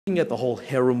Looking at the whole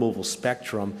hair removal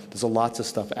spectrum, there's lots of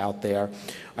stuff out there.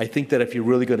 I think that if you're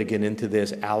really going to get into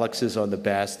this, Alex's are the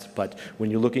best, but when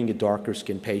you're looking at darker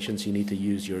skin patients, you need to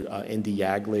use your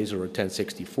ND-YAG laser or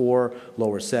 1064,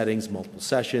 lower settings, multiple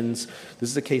sessions.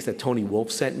 This is a case that Tony Wolf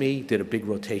sent me, did a big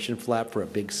rotation flap for a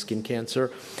big skin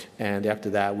cancer, and after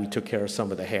that we took care of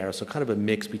some of the hair, so kind of a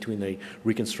mix between the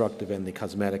reconstructive and the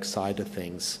cosmetic side of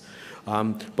things.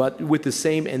 But with the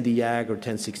same ND-YAG or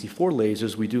 1064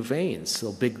 lasers, we do veins.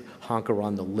 So big honker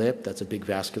on the lip, that's a big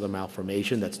vascular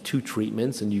malformation. That's 2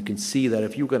 treatments, and you can see that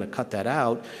if you're going to cut that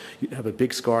out, you'd have a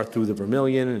big scar through the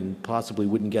vermilion and possibly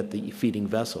wouldn't get the feeding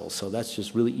vessels. So that's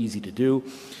just really easy to do.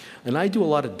 And I do a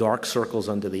lot of dark circles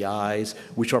under the eyes,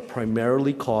 which are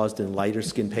primarily caused in lighter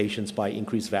skin patients by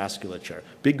increased vasculature.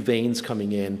 Big veins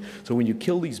coming in. So when you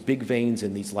kill these big veins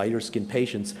in these lighter skin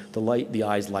patients, the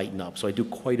eyes lighten up. So I do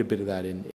quite a bit of that in